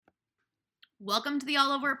Welcome to the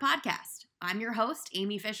All Over It podcast. I'm your host,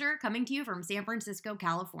 Amy Fisher, coming to you from San Francisco,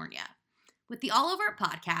 California. With the All Over It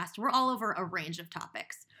podcast, we're all over a range of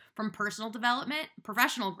topics, from personal development,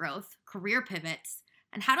 professional growth, career pivots,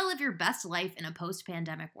 and how to live your best life in a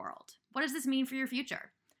post-pandemic world. What does this mean for your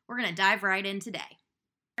future? We're going to dive right in today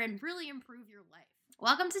and really improve your life.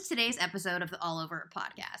 Welcome to today's episode of the All Over It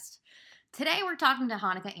podcast. Today, we're talking to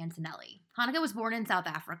Hanneke Antonelli. Hanneke was born in South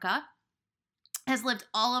Africa, has lived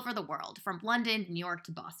all over the world, from London, New York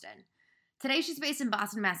to Boston. Today, she's based in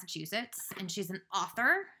Boston, Massachusetts, and she's an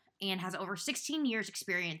author and has over 16 years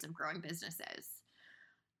experience of growing businesses.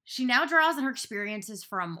 She now draws on her experiences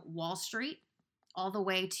from Wall Street all the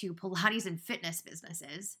way to Pilates and fitness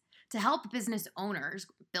businesses to help business owners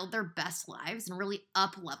build their best lives and really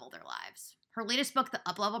up-level their lives. Her latest book, The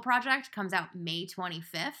Uplevel Project, comes out May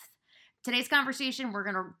 25th. Today's conversation, we're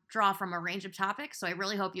going to draw from a range of topics, so I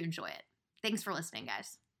really hope you enjoy it. Thanks for listening,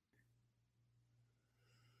 guys.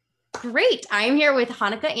 Great. I'm here with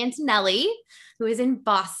Hanneke Antonelli, who is in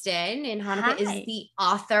Boston, and Hanneke is the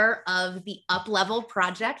author of the Uplevel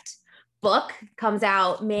Project book. Comes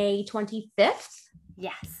out May 25th.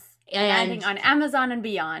 Yes. And landing on Amazon and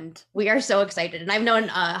beyond. We are so excited. And I've known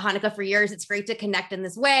Hanneke for years. It's great to connect in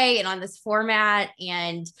this way and on this format.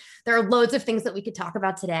 And there are loads of things that we could talk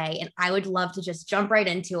about today. And I would love to just jump right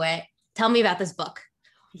into it. Tell me about this book.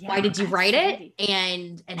 Yeah, why did you write it?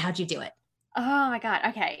 And how'd you do it? Oh my God.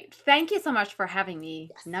 Okay. Thank you so much for having me.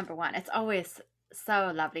 Yes. Number one, it's always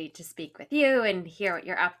so lovely to speak with you and hear what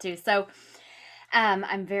you're up to. So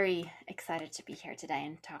I'm very excited to be here today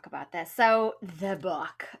and talk about this. So the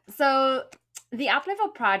book. So the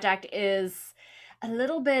Uplevel Project is a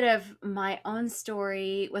little bit of my own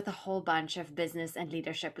story with a whole bunch of business and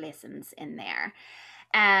leadership lessons in there.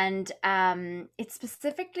 And it's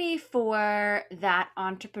specifically for that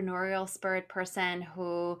entrepreneurial spirit person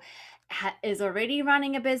who is already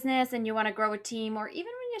running a business and you want to grow a team, or even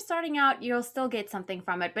when you're starting out, you'll still get something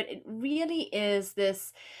from it. But it really is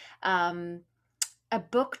this a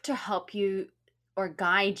book to help you or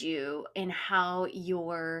guide you in how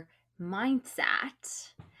your mindset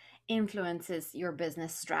influences your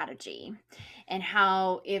business strategy, and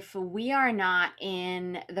how if we are not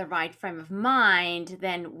in the right frame of mind,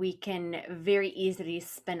 then we can very easily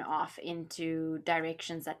spin off into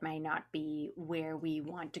directions that may not be where we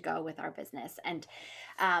want to go with our business. And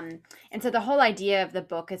so the whole idea of the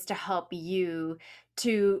book is to help you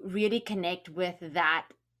to really connect with that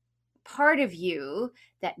part of you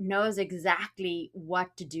that knows exactly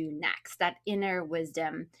what to do next, that inner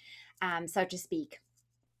wisdom, so to speak.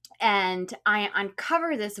 And I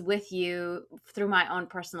uncover this with you through my own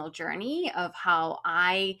personal journey of how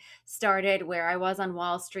I started where I was on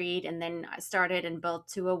Wall Street, and then I started and built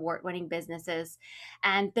 2 award-winning businesses,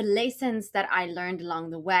 and the lessons that I learned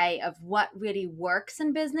along the way of what really works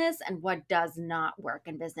in business and what does not work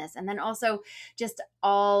in business. And then also just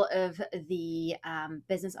all of the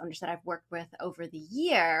business owners that I've worked with over the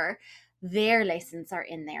year, their lessons are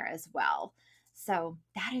in there as well. So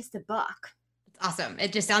that is the book. Awesome.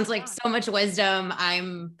 It just sounds like so much wisdom.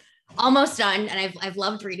 I'm almost done, and I've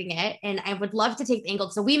loved reading it, and I would love to take the angle.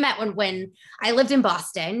 So we met when I lived in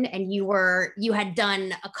Boston, and you had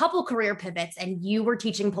done a couple career pivots, and you were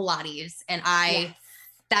teaching Pilates, and Yes.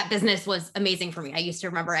 that business was amazing for me. I used to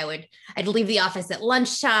remember I'd leave the office at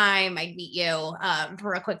lunchtime. I'd meet you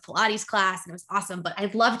for a quick Pilates class, and it was awesome. But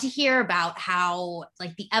I'd love to hear about how,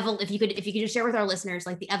 like, if you could just share with our listeners,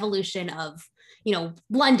 like, the evolution of,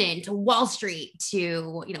 London to Wall Street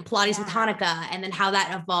to, Pilates with Hanneke, and then how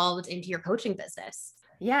that evolved into your coaching business.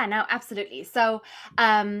 Yeah, no, absolutely. So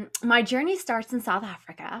my journey starts in South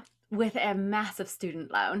Africa with a massive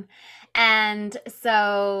student loan. And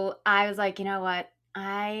so I was like, you know what?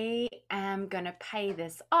 I am going to pay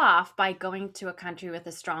this off by going to a country with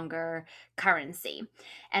a stronger currency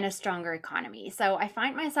and a stronger economy. So I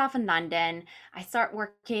find myself in London. I start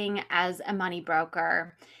working as a money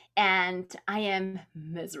broker, and I am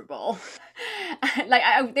miserable.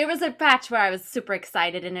 There was a patch where I was super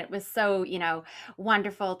excited, and it was so,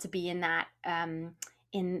 wonderful to be in that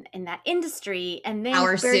in that industry. And then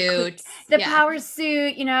Power suit, power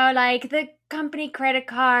suit, like the company credit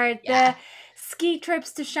card, the ski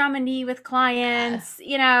trips to Chamonix with clients,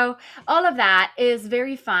 all of that is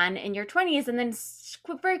very fun in your 20s. And then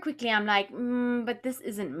very quickly I'm like, but this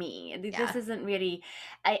isn't me. This isn't really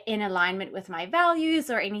in alignment with my values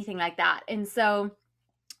or anything like that. And so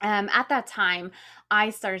at that time, I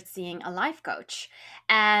started seeing a life coach,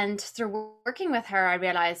 and through working with her, I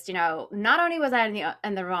realized, not only was I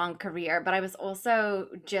in the wrong career, but I was also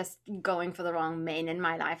just going for the wrong main in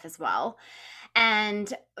my life as well.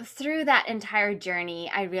 And through that entire journey,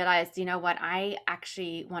 I realized, you know what, I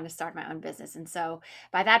actually want to start my own business. And so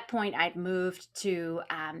by that point, I'd moved to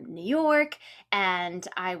New York, and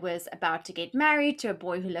I was about to get married to a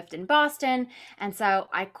boy who lived in Boston. And so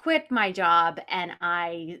I quit my job and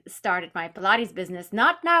I started my Pilates business,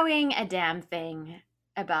 not knowing a damn thing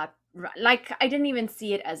about, like, I didn't even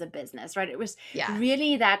see it as a business, right? It was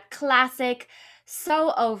really that classic,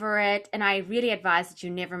 so over it. And I really advise that you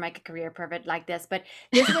never make a career pivot like this. But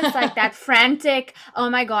this was like that frantic, oh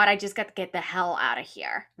my God, I just got to get the hell out of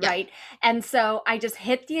here. Right. And so I just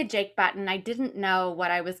hit the eject button. I didn't know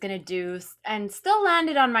what I was going to do and still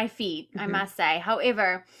landed on my feet, I must say.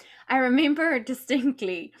 However, I remember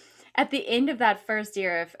distinctly at the end of that first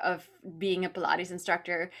year of being a Pilates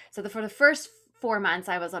instructor. So for the first 4 months,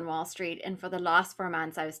 I was on Wall Street. And for the last 4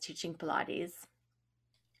 months, I was teaching Pilates.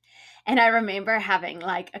 And I remember having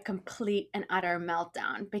like a complete and utter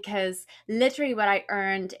meltdown, because literally what I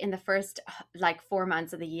earned in the first like 4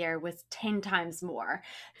 months of the year was 10 times more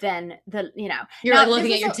than you're like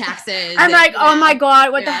looking at your taxes. I'm like, oh my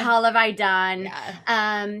God, what the hell have I done?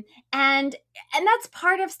 And that's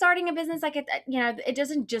part of starting a business. Like, it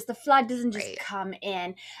doesn't just, the flood doesn't just come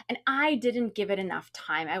in. And I didn't give it enough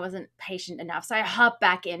time. I wasn't patient enough. So I hopped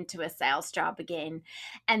back into a sales job again.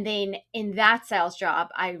 And then in that sales job,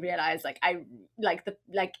 I realized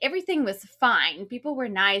everything was fine. People were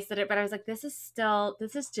nice at it, but I was like, this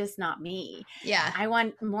is just not me. Yeah. I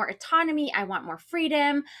want more autonomy. I want more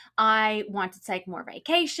freedom. I want to take more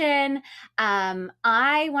vacation.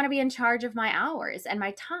 I want to be in charge of my hours and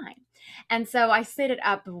my time. And so I set it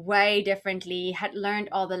up way differently, had learned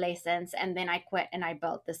all the lessons, and then I quit and I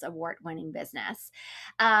built this award-winning business.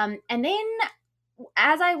 And then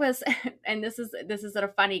as I was, and this is sort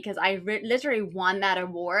of funny because I literally won that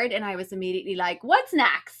award, and I was immediately like, what's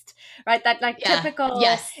next? Right? That typical,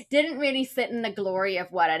 didn't really sit in the glory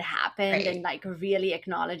of what had happened, and like really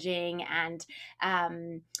acknowledging and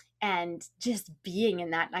just being in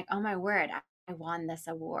that, like, oh my word, I won this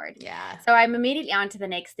award. Yeah. So I'm immediately on to the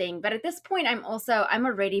next thing. But at this point, I'm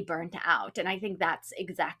already burnt out. And I think that's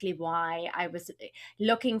exactly why I was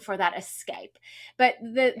looking for that escape. But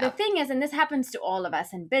the thing is, and this happens to all of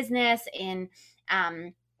us in business, in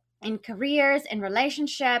careers, in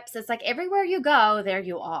relationships, it's like everywhere you go, there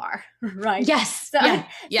you are, right? Yes. So,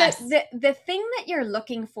 yes. The thing that you're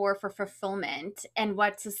looking for fulfillment, and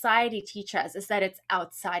what society teaches us, is that it's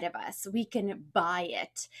outside of us. We can buy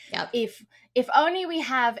it. Yep. If only we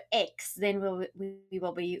have X, then we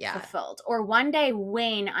will be fulfilled. Or one day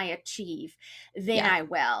when I achieve, then I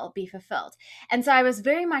will be fulfilled. And so I was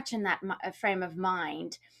very much in that frame of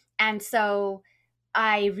mind. And so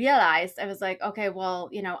I realized, I was like, okay, well,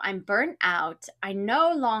 I'm burnt out. I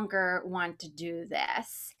no longer want to do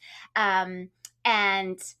this.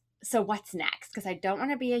 And so what's next? Because I don't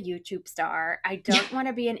want to be a YouTube star. I don't want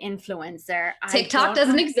to be an influencer. TikTok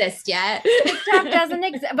doesn't exist yet. TikTok doesn't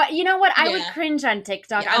exist. But you know what? I would cringe on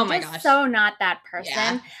TikTok. Yeah. I'm just so not that person.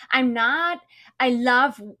 Yeah. I'm not. I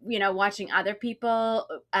love, watching other people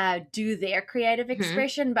do their creative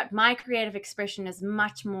expression, but my creative expression is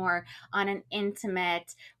much more on an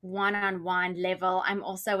intimate, one-on-one level. I'm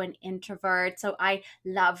also an introvert, so I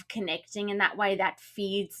love connecting in that way. That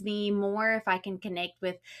feeds me more if I can connect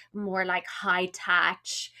with more like high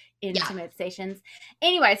touch, intimate sessions.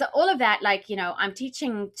 Anyway, so all of that, I'm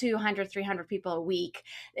teaching 200, 300 people a week.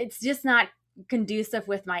 It's just not conducive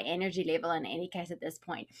with my energy level in any case at this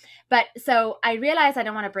point. But so I realized I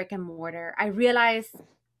don't want a brick and mortar. I realized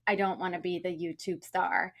I don't want to be the YouTube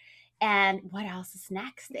star. And what else is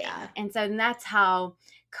next then? Yeah. And so that's how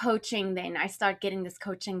coaching, then I start getting this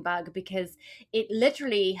coaching bug, because it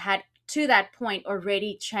literally had to that point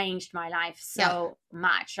already changed my life so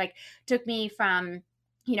much. Like, took me from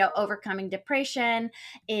overcoming depression.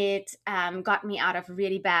 It got me out of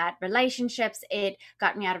really bad relationships. It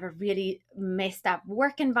got me out of a really messed up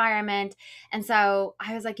work environment. And so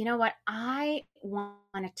I was like, you know what? I want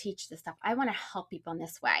to teach this stuff. I want to help people in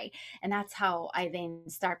this way. And that's how I then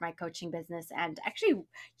start my coaching business. And actually,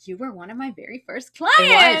 you were one of my very first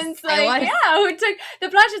clients. I was. Who took the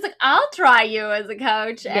plunge. Was like, I'll try you as a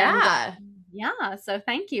coach. Yeah. And, so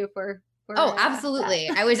thank you for absolutely.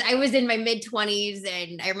 I was in my mid-20s,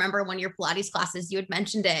 and I remember one of your Pilates classes, you had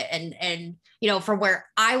mentioned it, and from where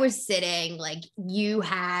I was sitting, like, you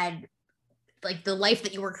had like the life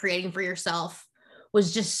that you were creating for yourself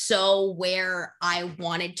was just so where I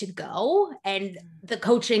wanted to go. And the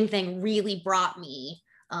coaching thing really brought me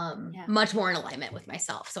Yeah. much more in alignment with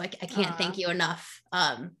myself. So I can't thank Aw. you enough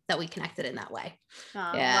that we connected in that way.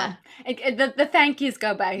 Oh, Yeah. well, the thank yous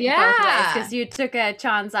go both ways Yeah. because you took a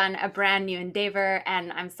chance on a brand new endeavor,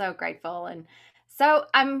 and I'm so grateful. And so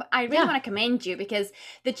I really Yeah. want to commend you because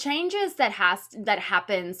the changes that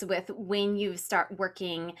happens with when you start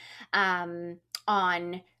working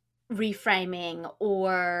on reframing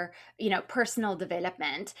or personal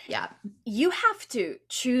development, Yeah. you have to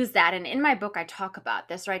choose that. And in my book I talk about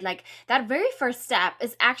this, right? Like that very first step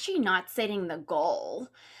is actually not setting the goal.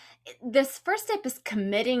 This first step is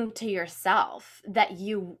committing to yourself that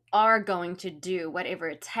you are going to do whatever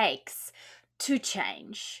it takes to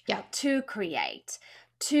change, Yeah. to create,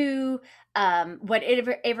 to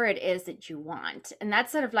whatever it is that you want. And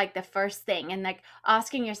that's sort of like the first thing. And like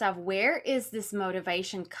asking yourself, where is this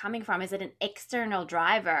motivation coming from? Is it an external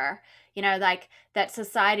driver, like that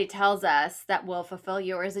society tells us that will fulfill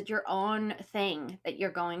you? Or is it your own thing that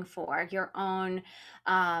you're going for, your own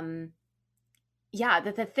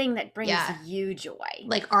the thing that brings Yeah. you joy?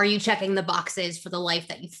 Like, are you checking the boxes for the life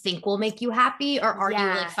that you think will make you happy? Or are you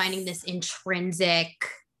like finding Yes. this intrinsic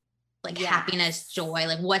like Yes. happiness, joy,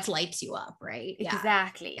 like what lights you up, right?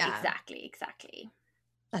 Exactly. Yeah. Exactly.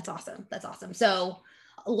 That's awesome. That's awesome. So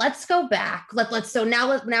let's go back. So now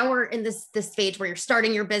we're in this stage where you're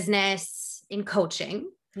starting your business in coaching.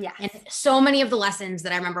 Yes. And so many of the lessons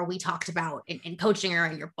that I remember we talked about in coaching are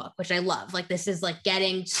in your book, which I love. Like this is like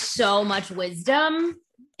getting so much wisdom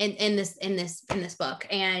in this book.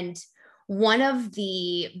 And one of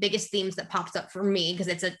the biggest themes that pops up for me, because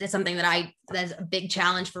it's something that's a big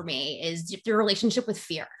challenge for me, is your relationship with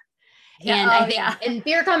fear. Yeah. And I think, and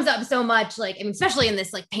fear comes up so much, like, I mean, especially in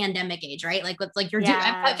this like pandemic age, right? Like, it's like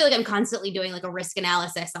I feel like I'm constantly doing like a risk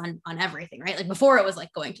analysis on everything, right? Like before it was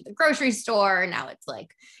like going to the grocery store. Now it's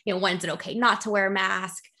like, when's it okay not to wear a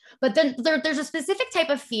mask? But then there's a specific type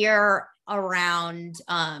of fear around,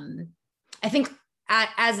 I think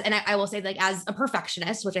I will say, like, as a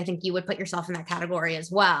perfectionist, which I think you would put yourself in that category as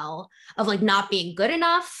well, of like not being good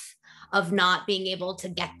enough, of not being able to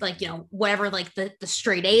get like, whatever, like the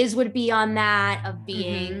straight A's would be on that, of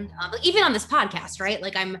being like, even on this podcast, right?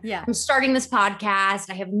 Like I'm starting this podcast.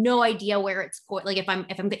 I have no idea where it's going. Like if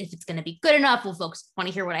it's going to be good enough, will folks want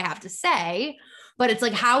to hear what I have to say? But it's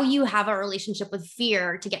like how you have a relationship with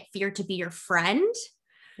fear to get fear to be your friend.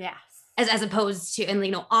 Yes. As opposed to,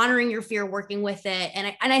 and honoring your fear, working with it.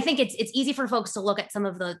 And I think it's easy for folks to look at some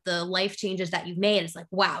of the life changes that you've made. It's like,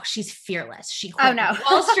 wow, she's fearless. She quit a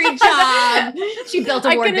Wall Street job. She built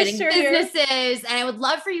award-winning businesses. And I would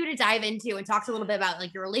love for you to dive into and talk a little bit about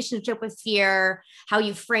like your relationship with fear, how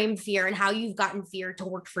you frame fear, and how you've gotten fear to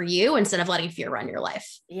work for you instead of letting fear run your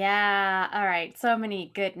life. Yeah. All right. So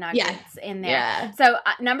many good nuggets in there. Yeah. So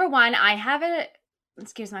number one, I have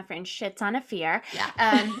excuse my French, shit ton of fear. Yeah.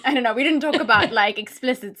 I don't know. We didn't talk about like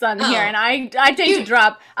explicits on here, and I tend to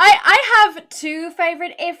drop. I have two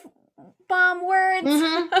favorite F-bomb words.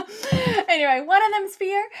 Anyway, one of them's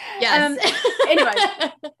fear. Yes. Anyway,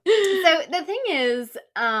 so the thing is,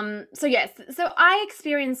 so I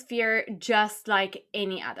experience fear just like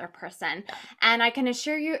any other person, and I can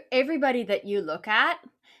assure you, everybody that you look at,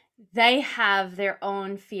 they have their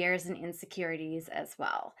own fears and insecurities as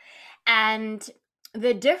well, and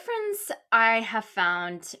the difference I have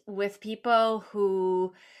found with people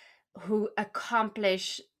who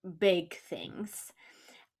accomplish big things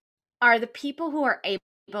are the people who are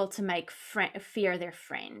able to make fear their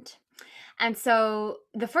friend. And so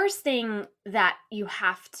the first thing that you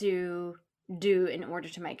have to do in order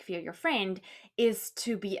to make fear your friend is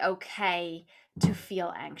to be okay to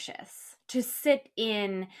feel anxious, to sit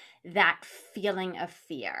in that feeling of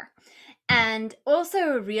fear. And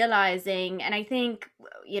also realizing, and I think,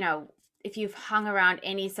 if you've hung around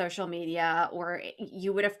any social media, or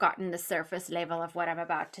you would have gotten the surface level of what I'm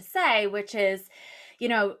about to say, which is,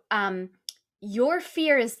 your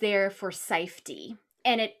fear is there for safety.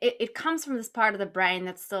 And it comes from this part of the brain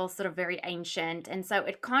that's still sort of very ancient. And so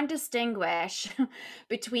it can't distinguish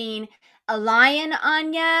between a lion,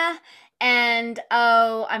 Anya, and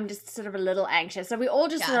I'm just sort of a little anxious. So we all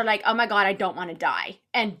just sort of like, oh my God, I don't want to die,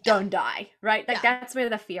 and don't die, right? Like that's where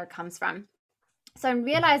the fear comes from. So I'm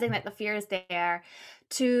realizing that the fear is there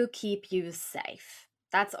to keep you safe.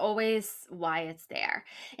 That's always why it's there.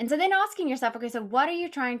 And so then asking yourself, okay, so what are you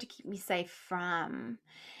trying to keep me safe from?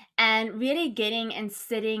 And really getting and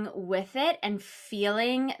sitting with it and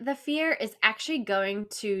feeling the fear is actually going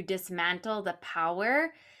to dismantle the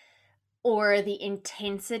power or the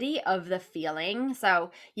intensity of the feeling.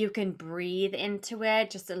 So you can breathe into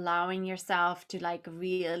it, just allowing yourself to like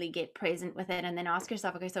really get present with it, and then ask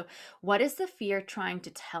yourself, okay, so what is the fear trying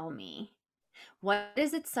to tell me? What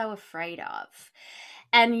is it so afraid of?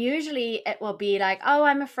 And usually it will be like, oh,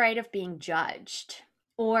 I'm afraid of being judged.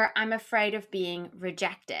 Or I'm afraid of being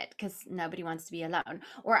rejected because nobody wants to be alone.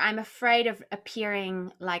 Or I'm afraid of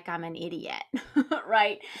appearing like I'm an idiot.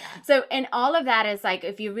 Right? Yeah. So, and all of that is like,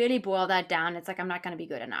 if you really boil that down, it's like, I'm not going to be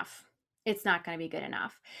good enough. It's not going to be good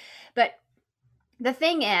enough. But the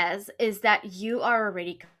thing is that you are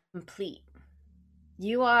already complete.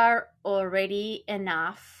 You are already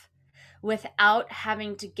enough without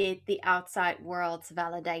having to get the outside world's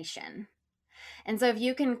validation. And so if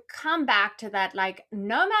you can come back to that, like,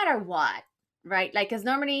 no matter what, right? Like, because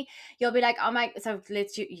normally you'll be like, oh my, so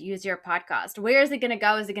let's use your podcast. Where is it going to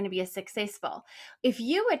go? Is it going to be a successful? If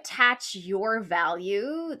you attach your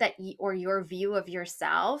value or your view of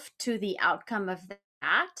yourself to the outcome of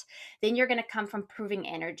that, then you're going to come from proving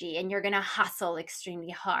energy and you're going to hustle extremely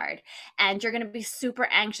hard and you're going to be super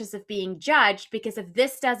anxious of being judged because if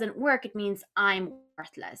this doesn't work, it means I'm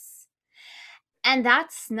worthless. And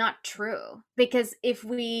that's not true because if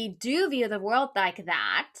we do view the world like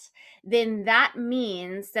that, then that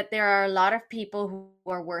means that there are a lot of people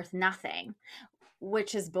who are worth nothing,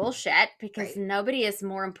 which is bullshit because Right. nobody is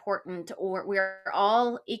more important or we're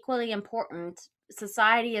all equally important.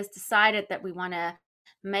 Society has decided that we want to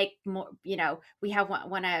make more, we have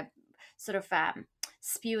want to sort of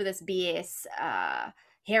spew this BS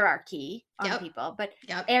hierarchy on Yep. people, but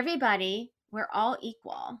Yep. everybody, we're all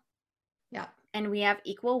equal Yep. and we have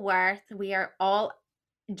equal worth. We are all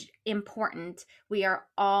important. We are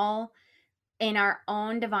all in our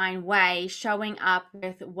own divine way showing up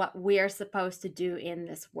with what we're supposed to do in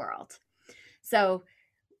this world. So,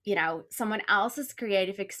 someone else's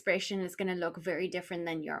creative expression is going to look very different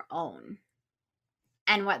than your own.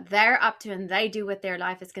 And what they're up to and they do with their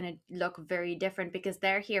life is going to look very different because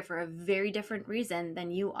they're here for a very different reason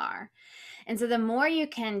than you are. And so the more you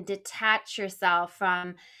can detach yourself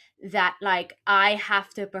from that, like, I have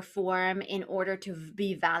to perform in order to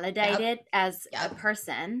be validated as a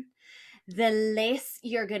person, the less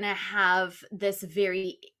you're going to have this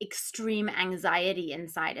very extreme anxiety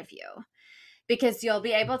inside of you. Because you'll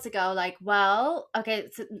be able to go like, well, okay,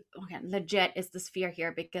 legit is this fear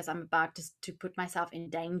here because I'm about to put myself in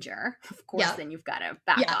danger. Of course, then you've got to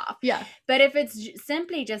back off. Yeah. But if it's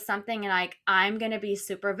simply just something like, I'm going to be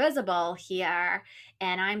super visible here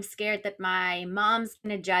and I'm scared that my mom's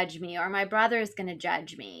going to judge me or my brother's going to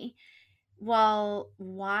judge me. Well,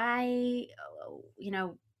 why,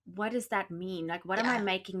 what does that mean? Like, what am I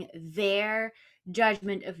making their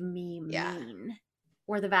judgment of me mean?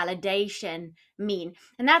 Or the validation mean?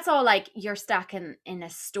 And that's all like you're stuck in a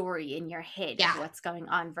story in your head of what's going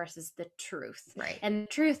on versus the truth. Right. And the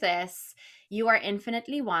truth is, you are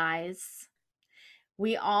infinitely wise.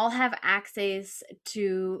 We all have access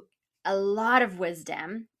to a lot of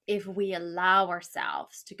wisdom if we allow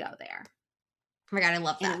ourselves to go there. Oh my God, I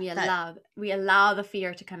love that. And we allow the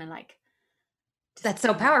fear to kind of like. That's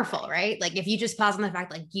so powerful, right? Like if you just pause on the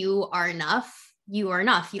fact, like you are enough, you are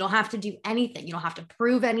enough. You don't have to do anything. You don't have to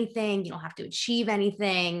prove anything. You don't have to achieve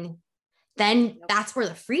anything. Then that's where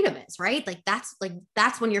the freedom is, right? That's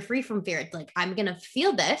when you're free from fear. It's like, I'm going to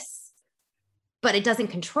feel this, but it doesn't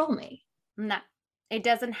control me. No, it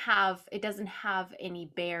doesn't have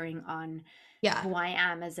any bearing on who I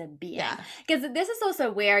am as a being. Because this is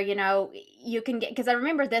also where, you can get, because I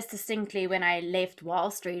remember this distinctly when I left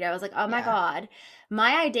Wall Street. I was like, oh my God,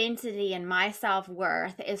 my identity and my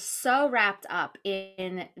self-worth is so wrapped up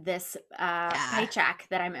in this paycheck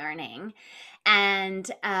that I'm earning. And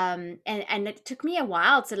it took me a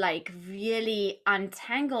while to like really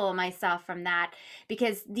untangle myself from that,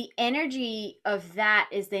 because the energy of that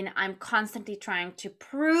is then I'm constantly trying to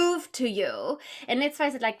prove to you. And let's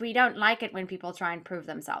face it, like, we don't like it when people try and prove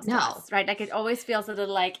themselves to us, right? Like, it always feels a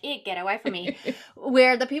little like, get away from me.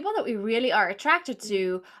 Where the people that we really are attracted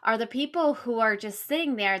to are the people who are just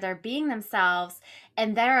sitting there, they're being themselves,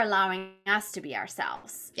 and they're allowing us to be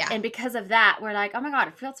ourselves. And because of that, we're like, oh my God,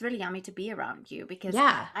 it feels really yummy to be around you because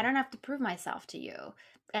I don't have to prove myself to you.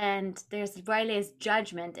 And there's way less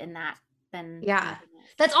judgment in that than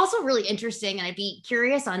that's also really interesting. And I'd be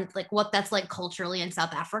curious on like what that's like culturally in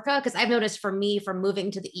South Africa. Cause I've noticed for me, from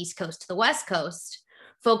moving to the East Coast to the West Coast,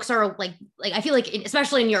 folks are like, I feel like,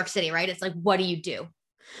 especially in New York City, right? It's like, what do you do?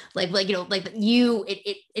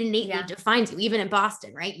 It innately defines you, even in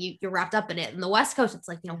Boston, right? You're wrapped up in it. In the West Coast, it's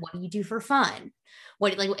like, what do you do for fun?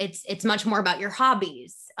 It's much more about your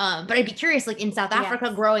hobbies. But I'd be curious, like in South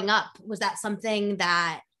Africa, growing up, was that something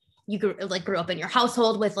that you grew up in your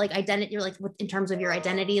household with, like identity, or like in terms of your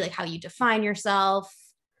identity, like how you define yourself?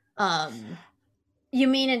 You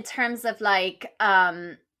mean in terms of like,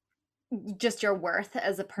 just your worth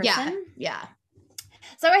as a Yeah. person. Yeah.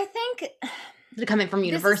 So I think Coming from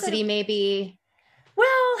university, maybe. Well,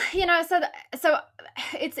 so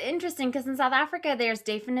it's interesting because in South Africa, there's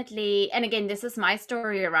definitely, and again, this is my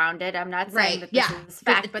story around it. I'm not saying that this is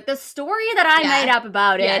fact, but the story that I made up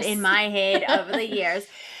about it in my head over the years,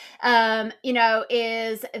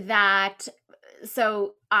 is that,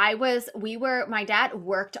 so my dad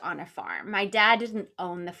worked on a farm. My dad didn't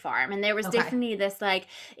own the farm. And there was definitely this, like,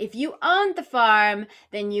 if you owned the farm,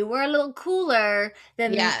 then you were a little cooler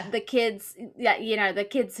than the kids, the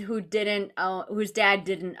kids who didn't own, whose dad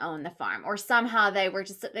didn't own the farm, or somehow they were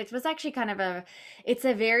just, it was actually kind of it's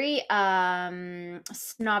a very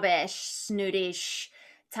snobbish, snootish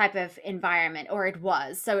type of environment, or it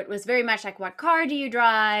was. So it was very much like, what car do you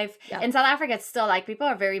drive? In South Africa, it's still like, people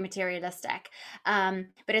are very materialistic. But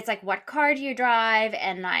it's like, what car do you drive?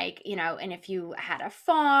 And like, and if you had a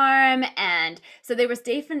farm. And so there was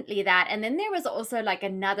definitely that. And then there was also like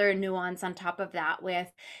another nuance on top of that with,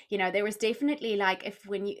 there was definitely like, if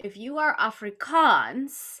you are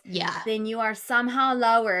Afrikaans, then you are somehow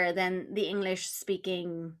lower than the English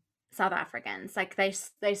speaking South Africans. Like they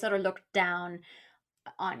sort of looked down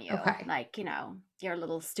on you, like, you're a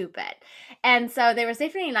little stupid. And so there was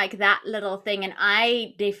definitely like that little thing, and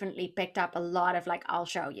I definitely picked up a lot of like, I'll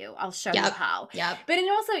show you how. But then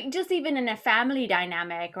also just even in a family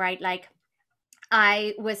dynamic, right? Like,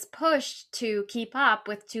 I was pushed to keep up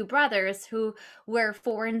with two brothers who were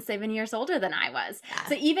 4 and 7 years older than I was.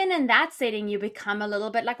 So even in that setting, you become a little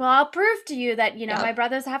bit like, well, I'll prove to you that, my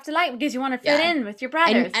brothers have to like, because you want to fit in with your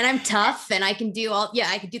brothers. And I'm tough and I can do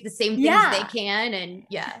I can do the same things they can. And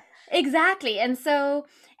exactly. And so,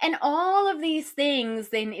 and all of these things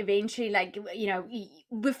then eventually, like,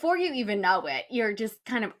 before you even know it, you're just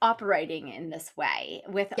kind of operating in this way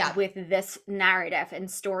with this narrative and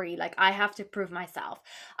story. Like, I have to prove myself.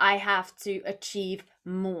 I have to achieve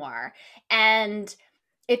more. And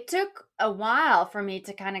it took a while for me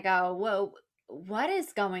to kind of go, whoa, what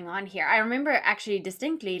is going on here? I remember actually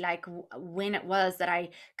distinctly like when it was that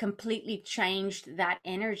I completely changed that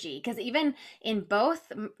energy, because even in both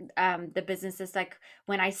the businesses, like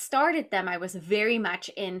when I started them, I was very much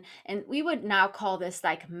in, and we would now call this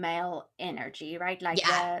like male energy, right? Like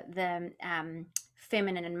the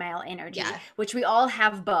feminine and male energy, which we all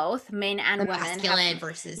have, both men and women. Masculine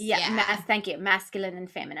versus thank you, masculine and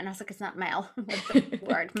feminine. I was like, it's not male. What's the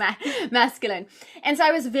word? Masculine. And so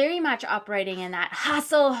I was very much operating in that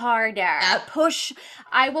hustle harder, push.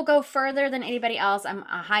 I will go further than anybody else. I'm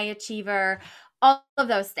a high achiever. All of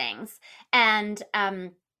those things, and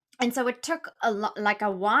so it took like a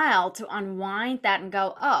while to unwind that and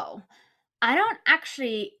go, oh, I don't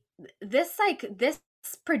actually. This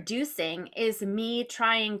producing is me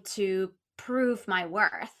trying to prove my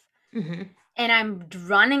worth, and I'm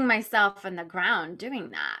running myself in the ground doing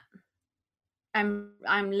that. I'm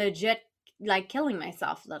legit like killing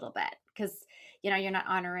myself a little bit, because you're not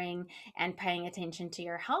honoring and paying attention to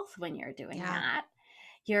your health when you're doing that.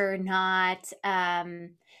 You're not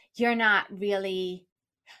really,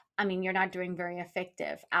 you're not doing very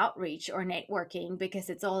effective outreach or networking, because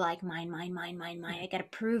it's all like mine. I gotta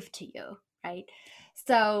prove to you, right?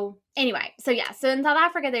 So anyway, so in South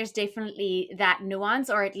Africa, there's definitely that nuance,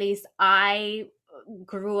 or at least I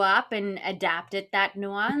grew up and adapted that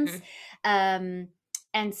nuance. And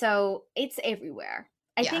so it's everywhere.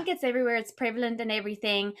 I think it's everywhere. It's prevalent in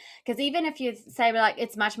everything. Because even if you say like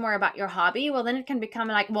it's much more about your hobby, well, then it can become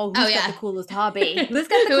like, well, who's got the coolest hobby? Who's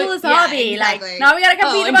got the coolest hobby? Exactly. Like, now we gotta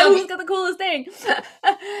compete about who's got the coolest thing.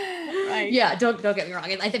 Right? Yeah, don't get me wrong.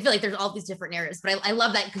 I feel like there's all these different narratives, but I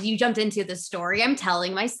love that, because you jumped into the story I'm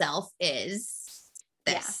telling myself is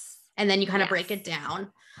this, and then you kind of break it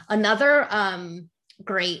down. Another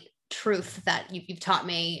great truth that you've taught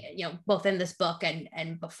me, both in this book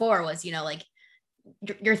and before, was like,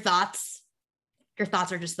 your thoughts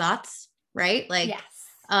are just thoughts, right? Like,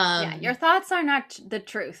 your thoughts are not the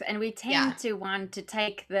truth, and we tend to want to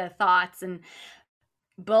take the thoughts and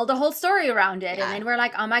build a whole story around it, and then we're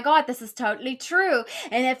like, oh my god, this is totally true,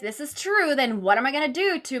 and if this is true, then what am I going to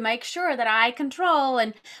do to make sure that I control,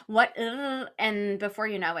 and what, and before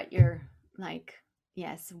you know it, you're like,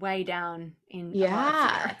 way down in a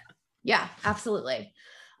lot of fear.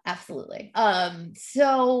 Absolutely.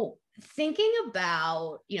 So thinking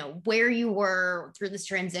about, where you were through this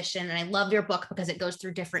transition, and I love your book because it goes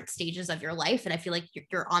through different stages of your life, and I feel like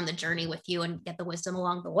you're on the journey with you and get the wisdom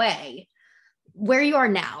along the way. Where you are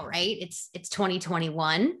now, right? It's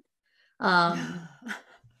 2021.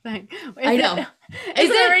 Like, I is it know. is Is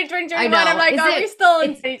it it? already I 2021? I'm know. like, Is are we it? still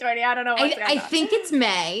in It's 2020? I don't know what's I going on. think it's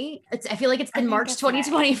May. I feel like it's I been think March it's May.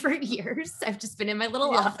 2020 for years. I've just been in my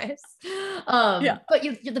little Yeah. office. Yeah. But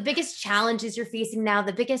you're the biggest challenges you're facing now,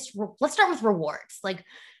 let's start with rewards. Like,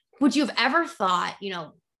 would you have ever thought,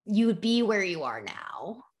 you would be where you are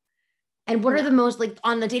now? And what are No. the most, like,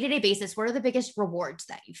 on the day-to-day basis, what are the biggest rewards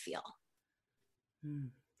that you feel?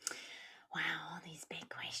 Wow, all these big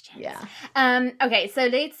questions. Yeah. Okay, so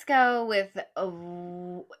let's go with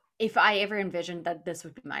if I ever envisioned that this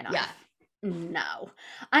would be my life. Yeah. No.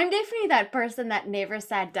 I'm definitely that person that never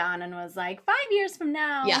sat down and was like, 5 years from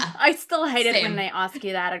now. Yeah. I still hate it when Same. they ask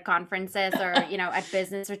you that at conferences or, at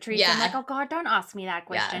business retreats. I'm like, Yeah. oh God, don't ask me that Yeah.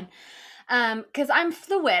 question. Because I'm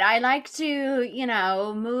fluid. I like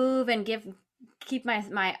to, move and keep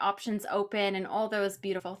my options open and all those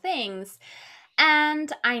beautiful things.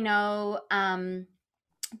 And I know,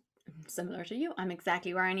 similar to you, I'm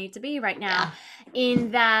exactly where I need to be right now,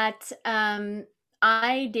 in that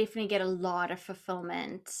I definitely get a lot of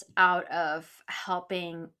fulfillment out of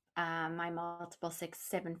helping my multiple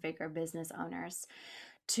 6-7 figure business owners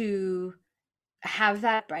to have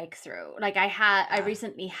that breakthrough. Like I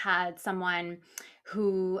recently had someone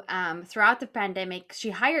who throughout the pandemic, she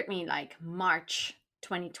hired me like March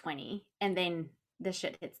 2020, and then the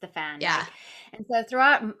shit hits the fan. Yeah. Like, and so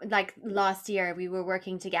throughout like last year we were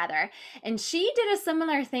working together, and she did a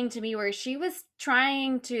similar thing to me where she was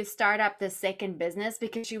trying to start up the second business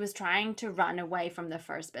because she was trying to run away from the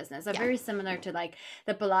first business. So very similar to like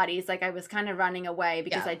the Pilates, like I was kind of running away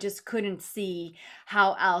because I just couldn't see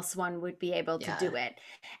how else one would be able to do it.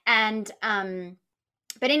 And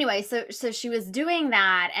but anyway, so she was doing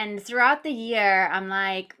that, and throughout the year I'm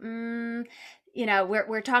like,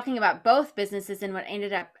 we're talking about both businesses, and what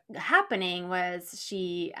ended up happening was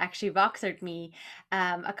she actually Voxered me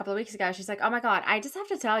a couple of weeks ago. She's like, oh my God, I just have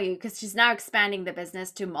to tell you, because she's now expanding the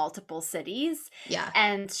business to multiple cities.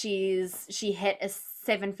 And she hit a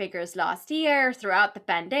 7 figures last year throughout the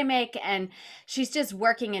pandemic, and she's just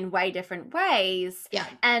working in way different ways.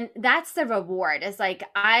 And that's the reward. It's like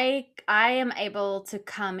I am able to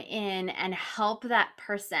come in and help that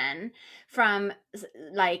person from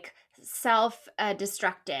like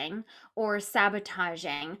self-destructing or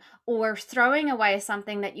sabotaging or throwing away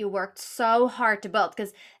something that you worked so hard to build.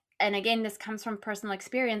 Because, and again, this comes from personal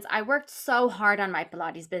experience, I worked so hard on my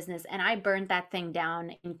Pilates business and I burned that thing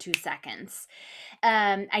down in 2 seconds.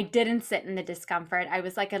 I didn't sit in the discomfort. I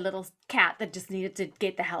was like a little cat that just needed to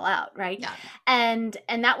get the hell out, right? And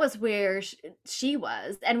that was where she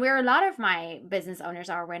was, and where a lot of my business owners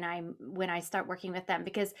are when I start working with them,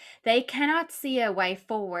 because they cannot see a way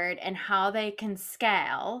forward and how they can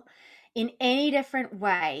scale in any different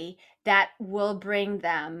way that will bring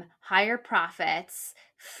them higher profits,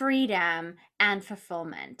 freedom, and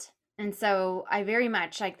fulfillment. And so I very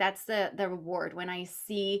much like, that's the reward when I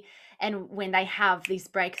see, and when they have these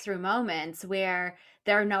breakthrough moments where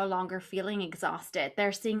they're no longer feeling exhausted,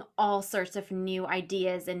 they're seeing all sorts of new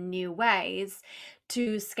ideas and new ways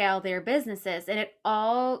to scale their businesses. And it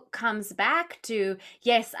all comes back to,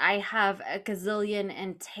 yes, I have a gazillion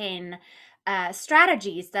and 10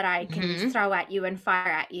 strategies that I can throw at you and fire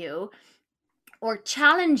at you, or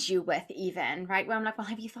challenge you with, even, right? Where I'm like, well,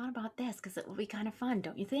 have you thought about this? Because it will be kind of fun,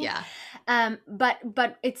 don't you think?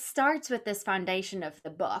 But it starts with this foundation of the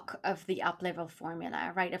book, of the Uplevel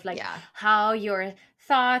formula, right? Of like how your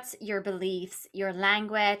thoughts, your beliefs, your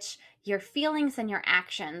language, your feelings, and your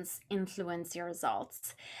actions influence your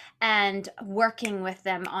results, and working with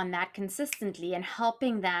them on that consistently, and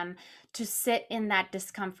helping them to sit in that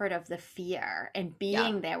discomfort of the fear, and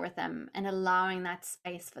being there with them and allowing that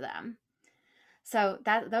space for them. So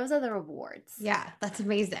those are the rewards. Yeah, that's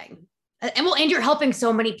amazing. And you're helping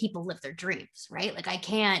so many people live their dreams, right? Like I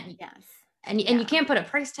can't. Yes. And you can't put a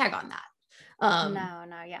price tag on that.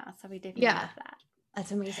 No. Yeah. So we definitely have that.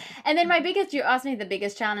 That's amazing. And then you asked me the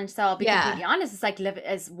biggest challenge. So I'll be completely honest. It's like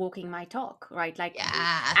walking my talk, right? Like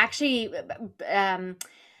actually,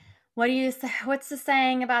 what's the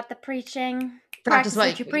saying about the preaching? Practice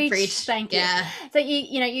what you preach. Thank you. So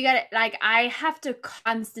you got it. Like, I have to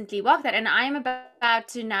constantly walk that, and I am about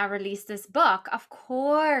to now release this book. Of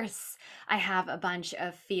course, I have a bunch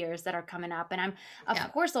of fears that are coming up, and I'm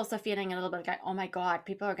of course also feeling a little bit like, oh my God,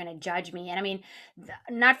 people are going to judge me. And I mean,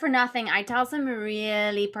 not for nothing, I tell some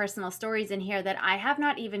really personal stories in here that I have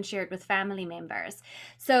not even shared with family members.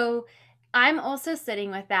 So I'm also sitting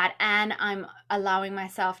with that, and I'm allowing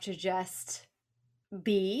myself to just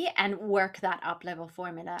be and work that Uplevel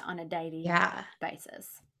formula on a daily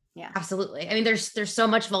basis. Yeah. Absolutely. I mean, there's so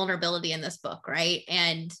much vulnerability in this book, right?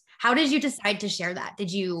 And how did you decide to share that?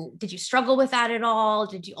 Did you struggle with that at all?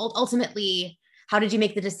 Did you ultimately, how did you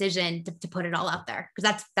make the decision to put it all out there?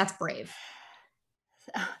 Because that's brave.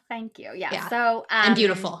 Thank you. Yeah. Yeah. So, And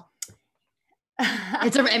beautiful.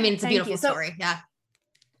 It's a thank beautiful you. story. Yeah.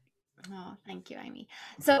 Oh, thank you, Amy.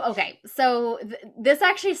 So, okay. So this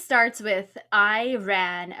actually starts with, I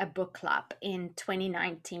ran a book club in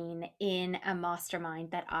 2019 in a mastermind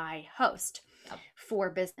that I host Yep. for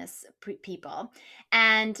business people.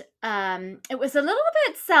 And it was a little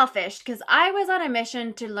bit selfish because I was on a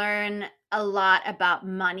mission to learn a lot about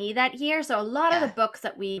money that year. So a lot of the books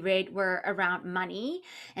that we read were around money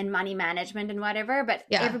and money management and whatever, but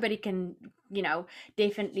everybody can,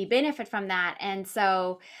 definitely benefit from that. And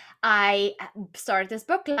so I started this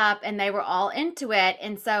book club and they were all into it.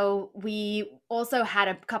 And so we also had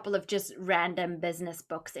a couple of just random business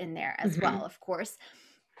books in there as well, of course.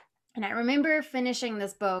 And I remember finishing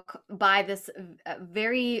this book by this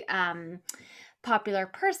very popular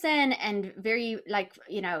person, and very, like,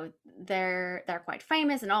 they're quite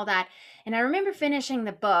famous and all that. And I remember finishing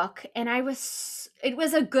the book, and it was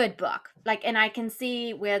a good book, like, and I can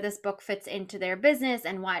see where this book fits into their business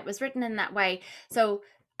and why it was written in that way. So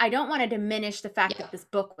I don't want to diminish the fact that this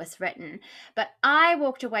book was written, but I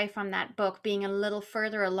walked away from that book being a little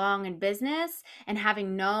further along in business and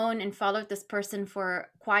having known and followed this person for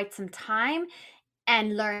quite some time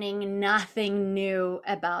and learning nothing new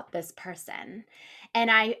about this person. And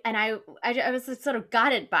I was sort of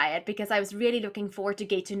gutted by it, because I was really looking forward to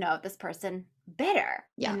get to know this person better.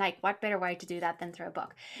 And like, what better way to do that than through a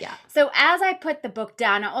book? Yeah. So as I put the book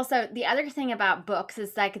down, also the other thing about books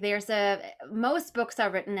is, like, most books are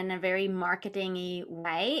written in a very marketing-y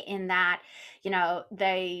way, in that,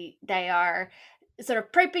 they are sort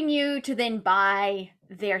of prepping you to then buy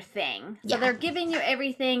their thing. So they're giving you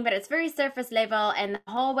everything, but it's very surface level. And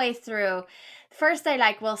the whole way through, first they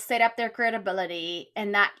will set up their credibility,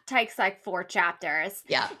 and that takes like 4 chapters.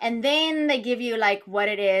 Yeah. And then they give you like what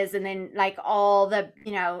it is, and then like all the,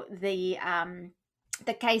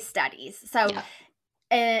 the case studies. So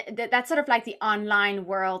that's sort of like the online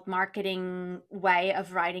world marketing way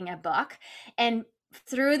of writing a book. And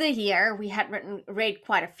through the year, we had read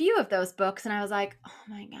quite a few of those books, and I was like, oh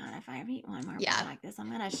my God, if I read one more book like this, I'm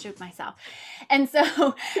going to shoot myself. And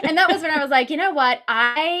so, and that was when I was like, you know what,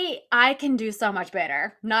 I can do so much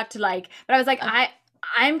better. Not to like, but I was like,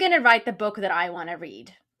 I'm going to write the book that I want to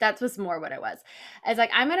read. That was more what it was. I was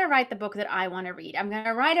like, I'm going to write the book that I want to read. I'm going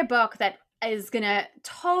to write a book that is going to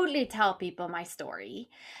totally tell people my story,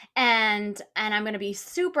 and I'm going to be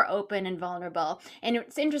super open and vulnerable. And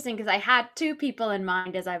it's interesting because I had 2 people in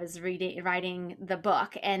mind as I was writing the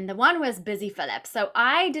book, and the one was Busy Phillips. So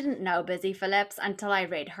I didn't know Busy Phillips until I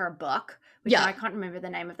read her book, which I can't remember the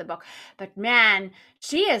name of the book, but man,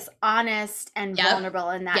 she is honest and vulnerable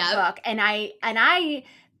in that book. And I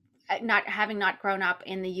not grown up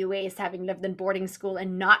in the US, having lived in boarding school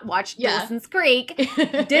and not watched Dawson's Creek,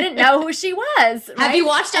 didn't know who she was. Right? Have you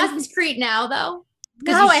watched Dawson's Creek now, though?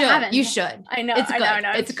 No, I haven't. You should. I know. It's good. I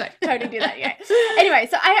know. It's good. Totally do that. Yeah. Anyway,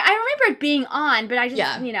 so I remember it being on, but I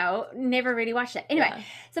just, never really watched it. Anyway,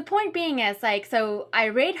 so point being is, like, so I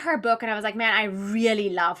read her book and I was like, man, I really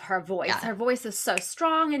love her voice. Yeah. Her voice is so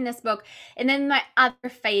strong in this book. And then my other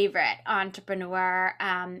favorite entrepreneur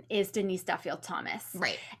is Denise Duffield Thomas.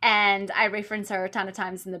 Right. And I reference her a ton of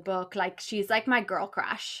times in the book. Like, she's like my girl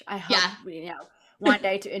crush. I hope, one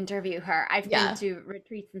day to interview her. I've been to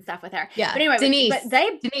retreats and stuff with her. Yeah. But anyway,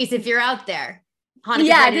 Denise, if you're out there,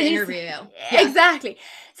 Hanneke to interview you. Yeah. Exactly.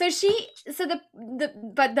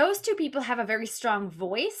 But those 2 people have a very strong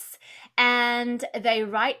voice, and they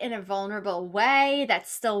write in a vulnerable way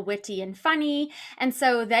that's still witty and funny. And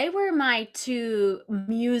so they were my 2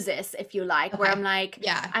 muses, if you like, where I'm like,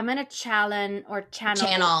 I'm going to channel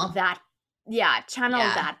that. Yeah. Channel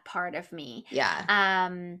that part of me.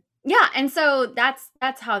 Yeah. Yeah, and so that's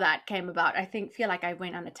how that came about. Feel like I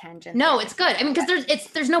went on a tangent. No, it's good. I mean, because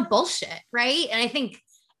there's no bullshit, right? And I think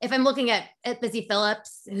if I'm looking at Busy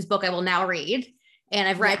Phillips, whose book I will now read, and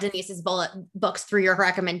I've read Denise's books through your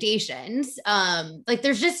recommendations, like,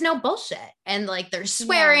 there's just no bullshit, and like, there's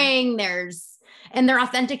swearing, and they're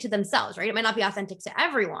authentic to themselves, right? It might not be authentic to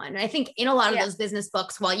everyone. And I think in a lot of those business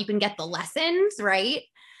books, while you can get the lessons, right,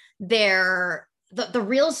 the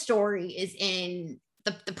real story is in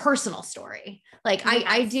the personal story. Like,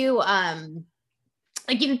 I do,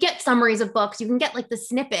 like, you can get summaries of books, you can get like the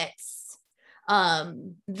snippets,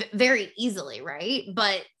 very easily. Right.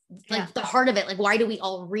 But like the heart of it, like why do we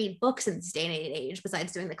all read books in this day and age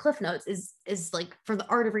besides doing the cliff notes is like for the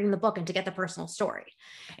art of reading the book and to get the personal story.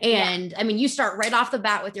 And I mean, you start right off the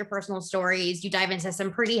bat with your personal stories, you dive into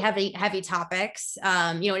some pretty heavy topics.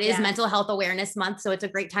 It is Mental Health Awareness Month, so it's a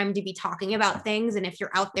great time to be talking about things. And if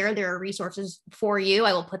you're out there are resources for you.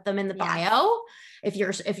 I will put them in the bio if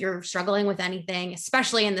you're struggling with anything,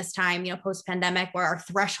 especially in this time, post pandemic, where our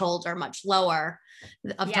thresholds are much lower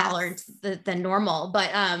of tolerance than normal.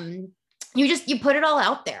 But you put it all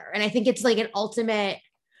out there, and I think it's like an ultimate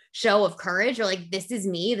show of courage. You're like, this is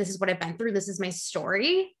me, this is what I've been through, this is my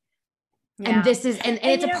story, and this is and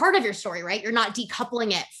it's a part of your story, right? You're not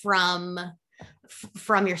decoupling it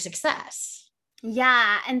from your success.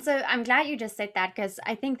 Yeah. And so I'm glad you just said that, because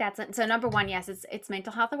I think so number one, yes, it's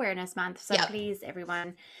Mental Health Awareness Month. So please,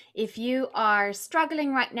 everyone, if you are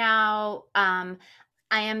struggling right now, I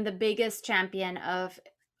am the biggest champion of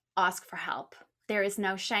ask for help. There is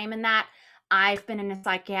no shame in that. I've been in a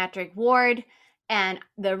psychiatric ward, and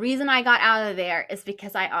the reason I got out of there is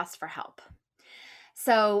because I asked for help.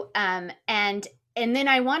 So, and then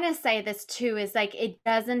I want to say this too, is like, it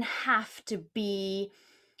doesn't have to be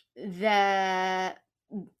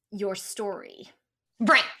your story.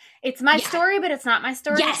 Right. It's my story, but it's not my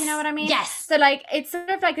story. Yes. You know what I mean? Yes. So like, it's sort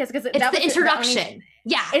of like this, because it's the introduction.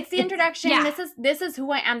 It's the introduction. Yeah. This is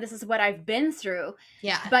who I am. This is what I've been through.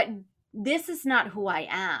 Yeah. But this is not who I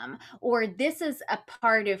am, or this is a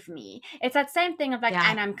part of me. It's that same thing of like,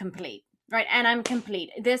 and I'm complete, right? And I'm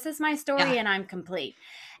complete. This is my story, and I'm complete.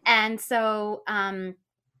 And so,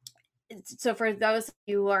 so for those of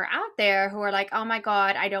you who are out there who are like, oh my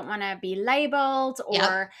God, I don't want to be labeled,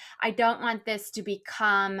 or I don't want this to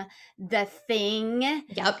become the thing.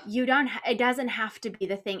 It doesn't have to be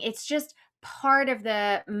the thing. It's just part of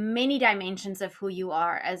the many dimensions of who you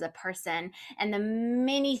are as a person, and the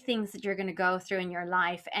many things that you're going to go through in your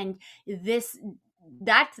life. And that's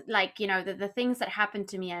like, the things that happened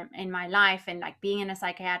to me in my life, and like being in a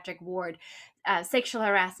psychiatric ward, sexual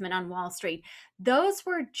harassment on Wall Street, those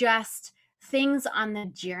were just things on the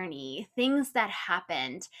journey, things that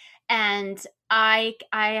happened. And I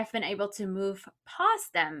have been able to move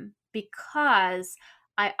past them because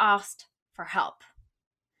I asked for help.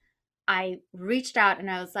 I reached out and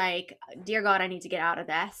I was like, dear God, I need to get out of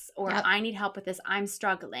this, or I need help with this. I'm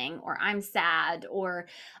struggling, or I'm sad, or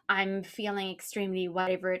I'm feeling extremely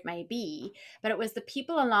whatever it may be. But it was the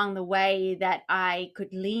people along the way that I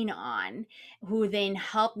could lean on, who then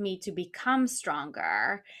helped me to become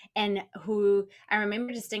stronger, and who I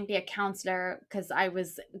remember distinctly a counselor, because I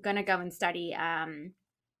was going to go and study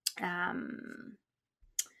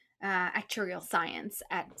actuarial science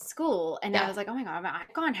at school. And I was like, oh my God, I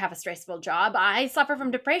can't have a stressful job. I suffer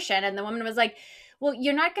from depression. And the woman was like, well,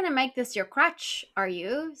 you're not going to make this your crutch, are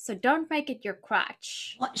you? So don't make it your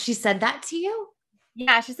crutch. What? She said that to you?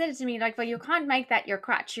 Yeah, she said it to me, like, well, you can't make that your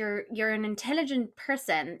crutch. You're an intelligent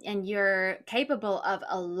person, and you're capable of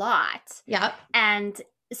a lot. Yeah. And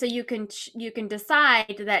so you can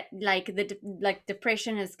decide that like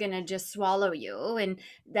depression is going to just swallow you, and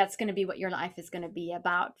that's going to be what your life is going to be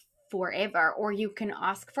about forever. Or you can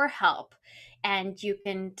ask for help, and you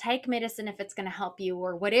can take medicine if it's going to help you,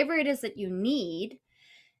 or whatever it is that you need,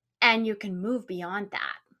 and you can move beyond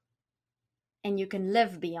that, and you can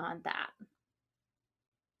live beyond that.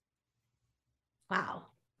 Wow.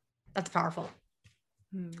 That's powerful.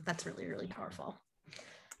 That's really, really powerful.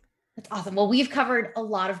 That's awesome. Well, we've covered a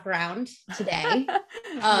lot of ground today.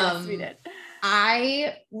 Yes, we did.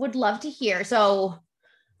 I would love to hear. So,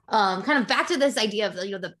 kind of back to this idea of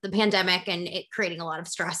the pandemic and it creating a lot of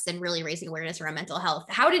stress and really raising awareness around mental health.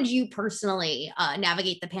 How did you personally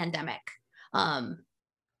navigate the pandemic?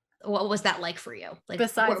 What was that like for you? Like,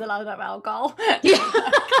 besides a lot of alcohol.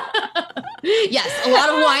 Yes, a lot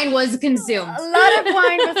of wine was consumed. A lot of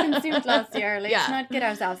wine was consumed last year. Let's not kid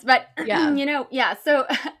ourselves. But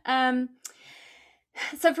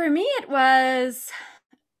so for me it was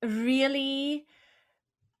really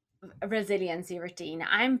a resiliency routine.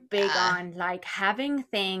 I'm big on like having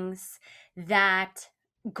things that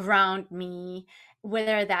ground me,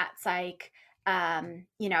 whether that's like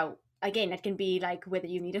again, it can be like whether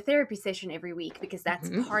you need a therapy session every week, because that's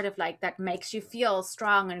part of like that makes you feel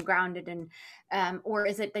strong and grounded, and or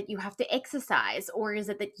is it that you have to exercise, or is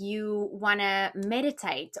it that you want to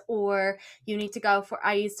meditate, or you need to go for,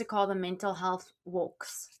 I used to call them mental health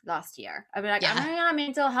walks last year. I'd be like, I'm going on a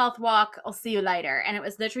mental health walk, I'll see you later. And it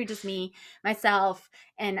was literally just me, myself,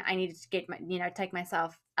 and I needed to get take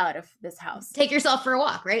myself out of this house. Take yourself for a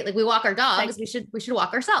walk, right? Like we walk our dogs, we should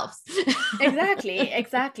walk ourselves.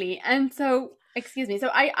 Exactly. And so Excuse me. So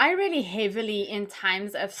I really heavily in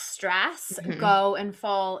times of stress go and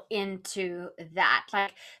fall into that.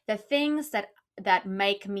 Like the things that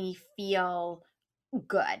make me feel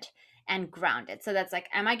good and grounded. So that's like,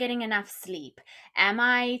 am I getting enough sleep? Am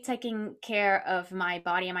I taking care of my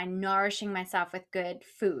body? Am I nourishing myself with good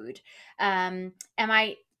food?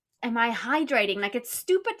 Am I hydrating? Like, it's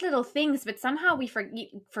stupid little things, but somehow we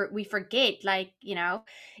forget, like,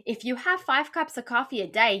 if you have 5 cups of coffee a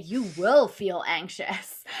day, you will feel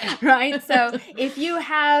anxious, right? So if you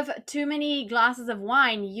have too many glasses of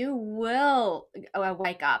wine, you will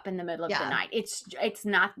wake up in the middle of the night. It's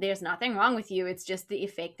not, there's nothing wrong with you. It's just the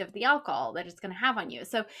effect of the alcohol that it's going to have on you.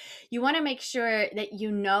 So you want to make sure that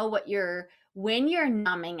you know when you're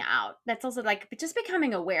numbing out. That's also like just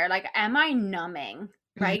becoming aware, like, am I numbing?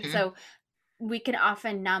 Right. So we can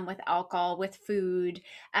often numb with alcohol, with food,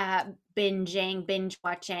 binge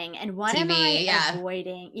watching. And what am I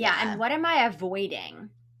avoiding? And what am I avoiding?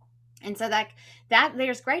 And so that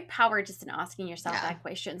there's great power just in asking yourself that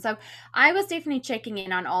question. So I was definitely checking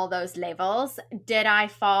in on all those levels. Did I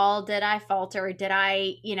fall? Did I falter? Did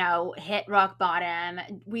I, hit rock bottom?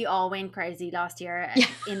 We all went crazy last year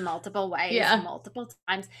in multiple ways, multiple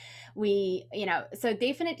times. So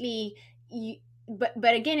definitely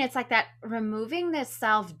but again, it's like that, removing the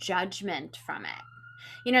self-judgment from it.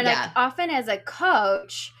 Like often as a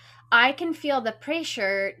coach, I can feel the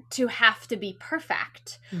pressure to have to be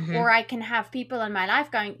perfect, or I can have people in my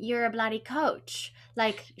life going, you're a bloody coach.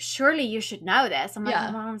 Like, surely you should know this. I'm like,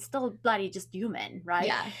 well, I'm still bloody just human, right?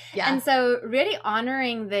 And so really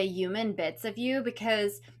honoring the human bits of you,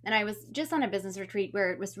 and I was just on a business retreat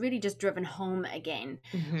where it was really just driven home again,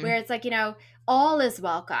 where it's like, all is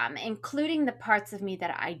welcome, including the parts of me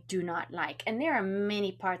that I do not like. And there are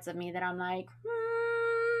many parts of me that I'm like,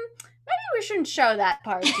 maybe we shouldn't show that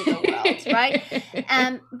part to the world, right?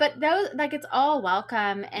 But those, like, it's all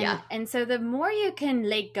welcome. And so the more you can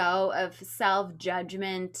let go of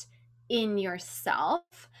self-judgment in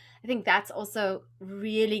yourself, I think that's also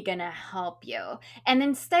really going to help you. And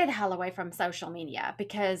then stay the hell away from social media,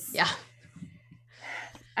 because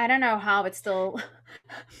I don't know how it's still...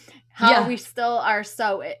 we still are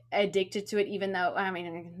so addicted to it, even though, I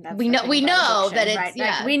mean, that's we know that it's right?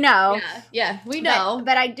 Like, we know, we know,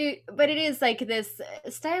 but it is like this,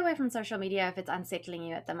 stay away from social media if it's unsettling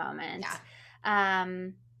you at the moment.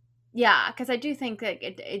 Because I do think that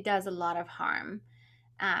it does a lot of harm.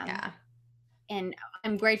 And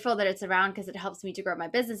I'm grateful that it's around, because it helps me to grow my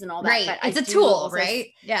business and all that. Right. But it's a tool, right?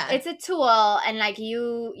 It's a tool, and like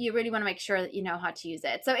you really want to make sure that you know how to use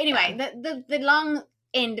it. So anyway, the long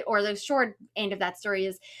end, or the short end of that story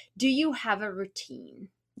is, do you have a routine?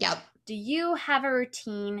 Do you have a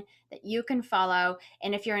routine that you can follow?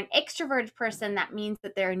 And if you're an extroverted person, that means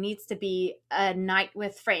that there needs to be a night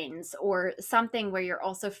with friends or something where you're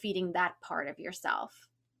also feeding that part of yourself.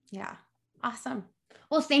 Awesome.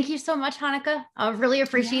 Well, thank you so much, Hanneke. I really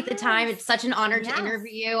appreciate the time. It's such an honor to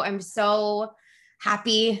interview you. I'm so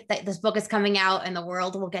happy that this book is coming out and the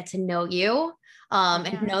world will get to know you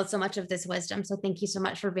and know so much of this wisdom. So thank you so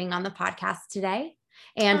much for being on the podcast today.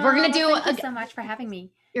 And we're going to do... Thank you so much for having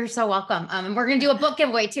me. You're so welcome. And we're going to do a book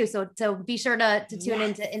giveaway too. So be sure to tune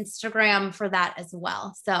into Instagram for that as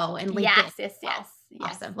well. So, and LinkedIn. Yes.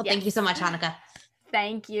 Awesome. Well, thank you so much, Hanneke.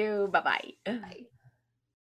 Thank you. Bye-bye. Bye.